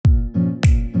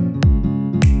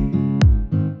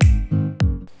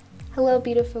Hello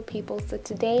beautiful people, so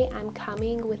today I'm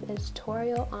coming with a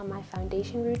tutorial on my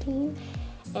foundation routine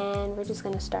and we're just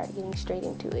going to start getting straight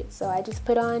into it. So I just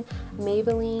put on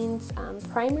Maybelline's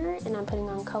primer and I'm putting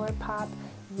on ColourPop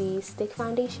the stick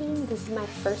foundation. This is my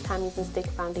first time using stick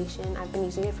foundation. I've been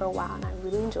using it for a while and I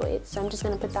really enjoy it. So I'm just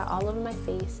going to put that all over my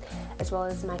face as well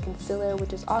as my concealer,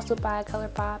 which is also by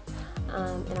ColourPop,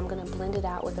 and I'm going to blend it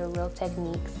out with a Real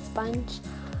Technique sponge.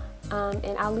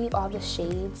 And I'll leave all the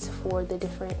shades for the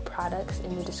different products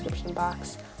in the description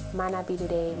box. Might not be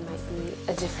today, might be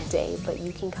a different day, but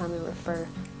you can come and refer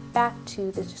back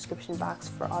to the description box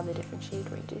for all the different shade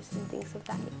ranges and things of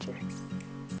that nature.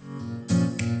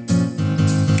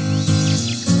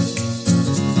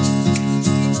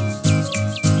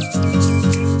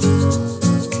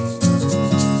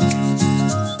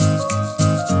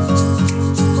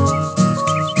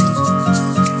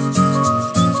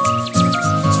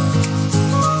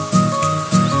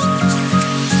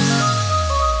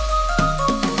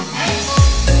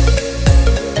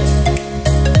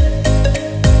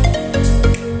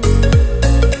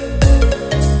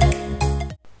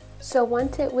 So one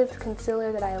tip with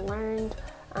concealer that I learned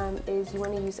is you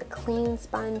want to use a clean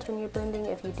sponge when you're blending,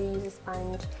 if you do use a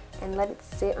sponge, and let it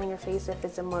sit on your face. If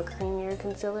it's a more creamier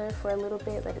concealer, for a little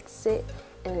bit, let it sit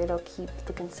and it'll keep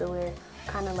the concealer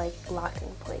kind of like locked in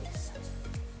place.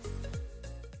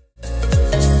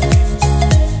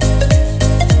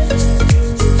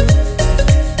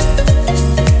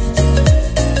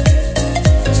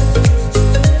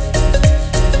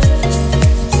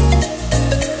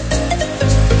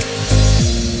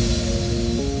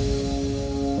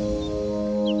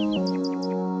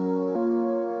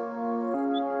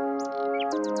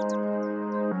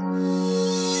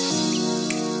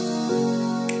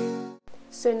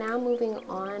 So now moving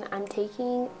on, I'm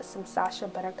taking some Sacha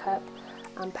Buttercup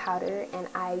powder and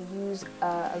I use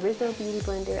Original Beauty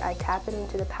Blender. I tap it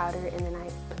into the powder and then I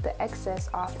put the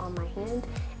excess off on my hand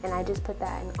and I just put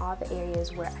that in all the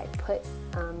areas where I put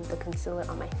the concealer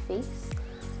on my face.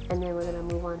 And then we're going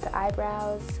to move on to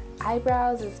eyebrows.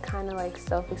 Eyebrows is kind of like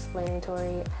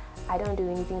self-explanatory. I don't do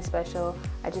anything special.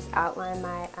 I just outline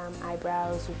my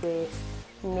eyebrows with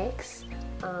NYX.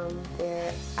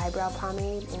 Their eyebrow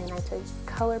pomade, and then I took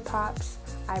ColourPop's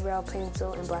eyebrow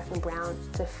pencil in black and brown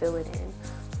to fill it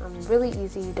in. Really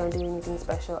easy, don't do anything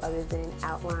special other than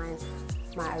outline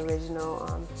my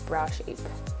original brow shape,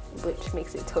 which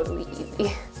makes it totally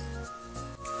easy.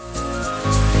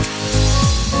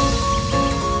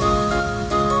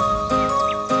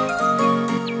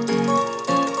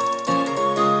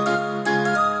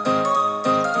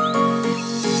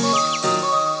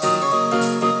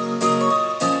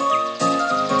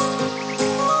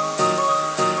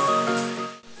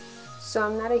 So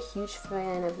I'm not a huge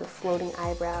fan of the floating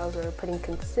eyebrows or putting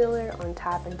concealer on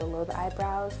top and below the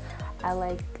eyebrows. I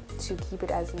like to keep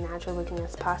it as natural looking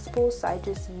as possible, so I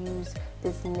just use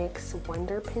this NYX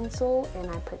Wonder pencil and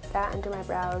I put that under my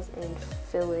brows and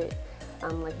fill it,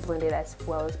 like blend it as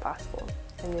well as possible.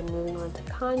 And then moving on to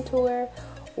contour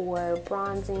or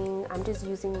bronzing, I'm just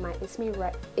using my It's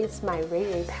My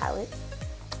Ray Ray palette,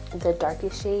 the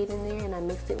darkest shade in there, and I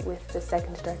mixed it with the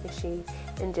second darkest shade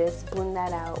and just blend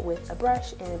that out with a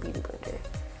brush and a beauty blender.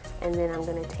 And then I'm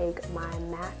going to take my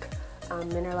MAC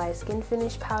Mineralized Skin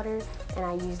Finish powder and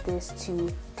I use this to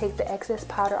take the excess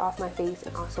powder off my face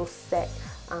and also set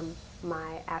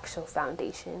my actual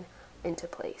foundation into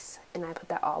place, and I put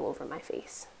that all over my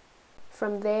face.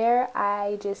 From there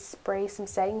I just spray some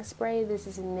setting spray. This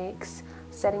is NYX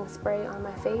setting spray on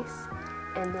my face.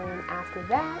 And then after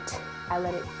that, I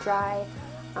let it dry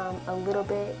a little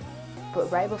bit, but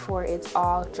right before it's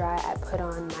all dry, I put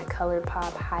on my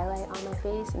ColourPop highlight on my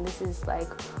face, and this is like,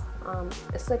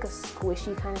 it's like a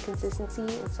squishy kind of consistency,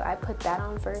 and so I put that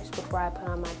on first before I put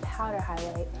on my powder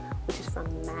highlight, which is from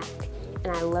MAC,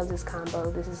 and I love this combo.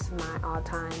 This is my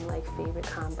all-time like favorite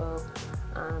combo.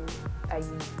 I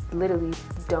literally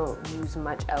don't use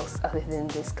much else other than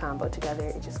this combo together.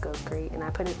 It just goes great, and I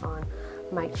put it on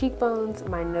my cheekbones,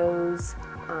 my nose,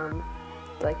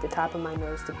 like the top of my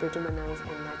nose, the bridge of my nose,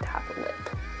 and my top lip.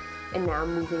 And now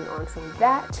moving on from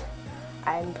that,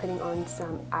 I'm putting on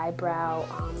some eyebrow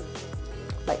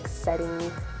like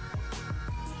setting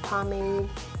pomade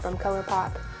from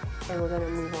ColourPop, and we're gonna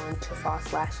move on to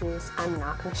false lashes. I'm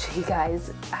not gonna show you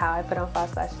guys how I put on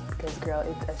false lashes because girl,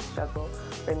 it's a struggle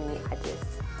for me. I just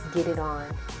get it on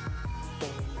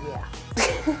and yeah.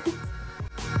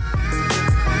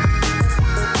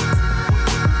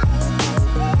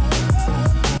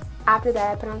 After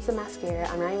that, I put on some mascara.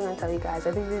 I'm not even gonna tell you guys.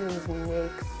 I think this is NYX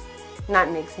not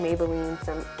NYX,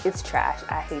 Maybelline, it's trash.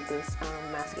 I hate this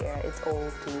mascara. It's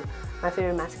old too. My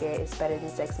favorite mascara is Better Than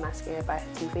Sex mascara by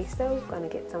Too Faced though. Gonna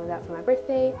get some of that for my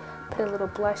birthday. Put a little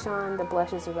blush on. The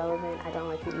blush is irrelevant. I don't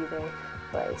like it either,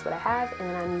 but it's what I have. And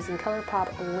then I'm using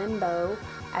ColourPop Limbo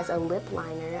as a lip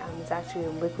liner. It's actually a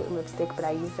liquid lipstick, but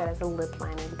I use that as a lip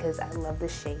liner because I love the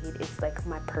shade. It's like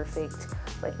my perfect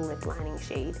like lip lining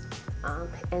shade.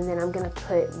 And then I'm gonna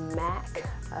put MAC,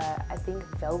 I think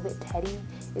Velvet Teddy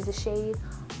is a shade,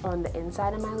 on the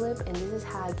inside of my lip, and this is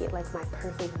how I get like my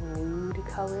perfect nude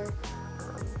color.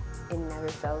 It never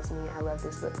fails me. I love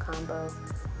this lip combo,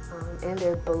 and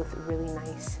they're both really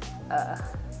nice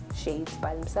shades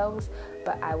by themselves,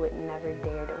 but I would never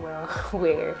dare to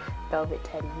wear Velvet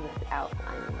Teddy without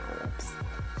lining my lips.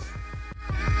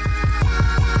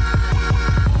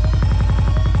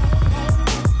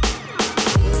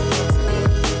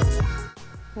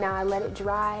 Now I let it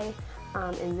dry,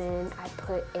 and then I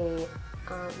put a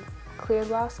clear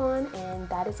gloss on, and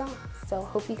that is all. So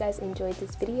hope you guys enjoyed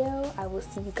this video. I will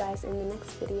see you guys in the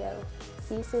next video.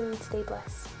 See you soon. Stay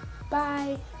blessed.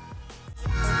 Bye.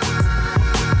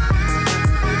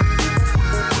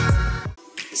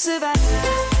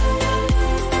 Survive.